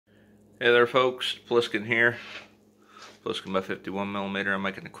Hey there folks, Pliskin here. Pliskin by 51mm. I'm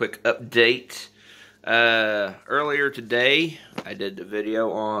making a quick update. Earlier today, I did a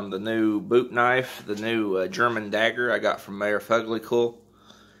video on the new boot knife, the new German dagger I got from Mayor Fuglycool.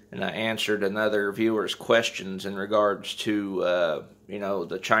 And I answered another viewer's questions in regards to,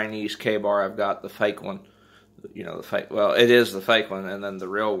 the Chinese K-bar. I've got the fake one. The fake, well, it is the fake one, and then the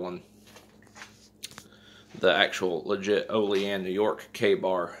real one. The actual legit Olean New York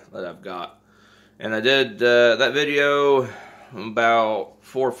K-bar that I've got. And I did that video about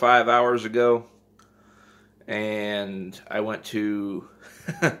 4 or 5 hours ago, and I went to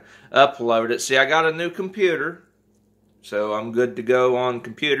upload it. See, I got a new computer, so I'm good to go on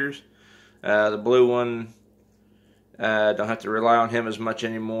computers. The blue one, don't have to rely on him as much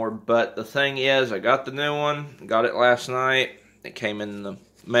anymore, but the thing is, I got the new one, got it last night. It came in the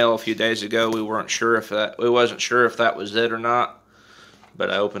mail a few days ago. We wasn't sure if that was it or not, but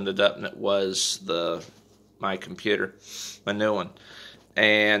I opened it up and it was my computer, my new one,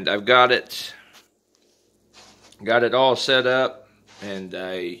 and I've got it all set up, and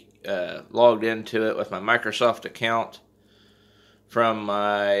I logged into it with my Microsoft account from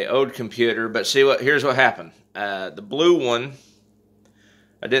my old computer. But see, here's what happened. The blue one,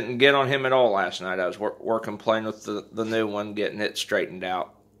 I didn't get on him at all last night. I was working, playing with the new one, getting it straightened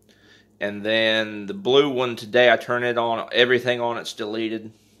out. And then the blue one today, I turn it on, everything on it's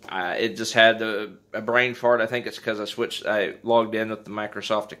deleted. It just had a brain fart. I think it's because I logged in with the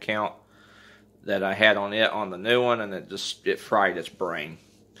Microsoft account that I had on the new one, and it fried its brain.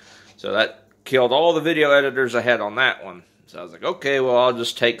 So that killed all the video editors I had on that one. So I was like, okay, well, I'll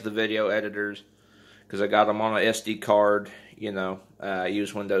just take the video editors, because I got them on an SD card. I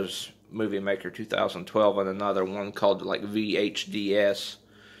use Windows Movie Maker 2012 and another one called like VHDS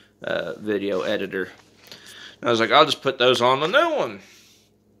video editor. And I was like, I'll just put those on the new one,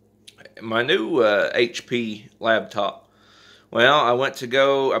 my new HP laptop. Well, I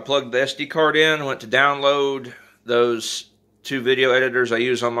plugged the SD card in, went to download those 2 video editors I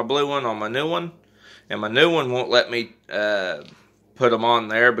use on my blue one on my new one, and my new one won't let me put them on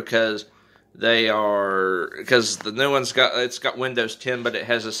there because the new one's got Windows 10, but it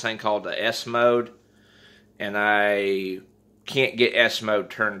has this thing called the S mode, and I can't get S mode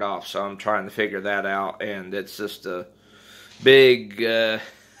turned off, so I'm trying to figure that out, and it's just a big a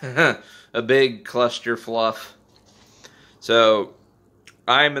big cluster fluff. So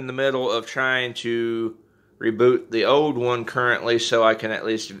I'm in the middle of trying to reboot the old one currently, so I can at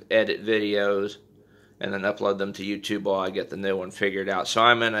least edit videos and then upload them to YouTube while I get the new one figured out. So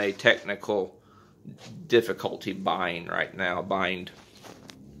I'm in a technical difficulty bind right now.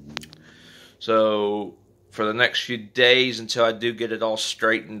 So for the next few days, until I do get it all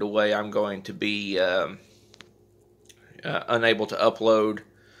straightened away, I'm going to be unable to upload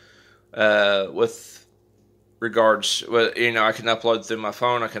with regards. I can upload through my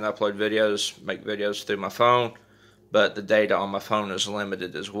phone. I can upload videos, make videos through my phone, but the data on my phone is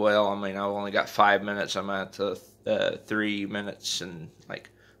limited as well. I mean, I've only got 5 minutes. I'm at the 3 minutes and like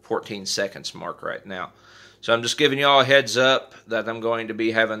 14 seconds mark right now. So I'm just giving you all a heads up that I'm going to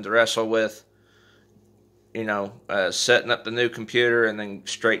be having to wrestle with, setting up the new computer and then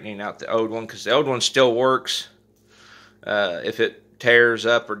straightening out the old one, because the old one still works. If it tears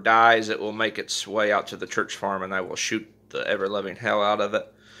up or dies, it will make its way out to the church farm, and I will shoot the ever-loving hell out of it.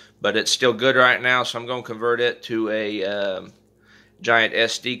 But it's still good right now, so I'm going to convert it to a giant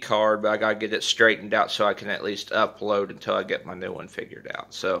SD card, but I got to get it straightened out so I can at least upload until I get my new one figured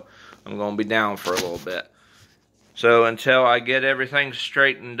out. So I'm going to be down for a little bit. So until I get everything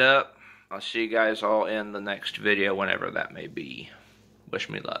straightened up, I'll see you guys all in the next video, whenever that may be.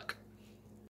 Wish me luck.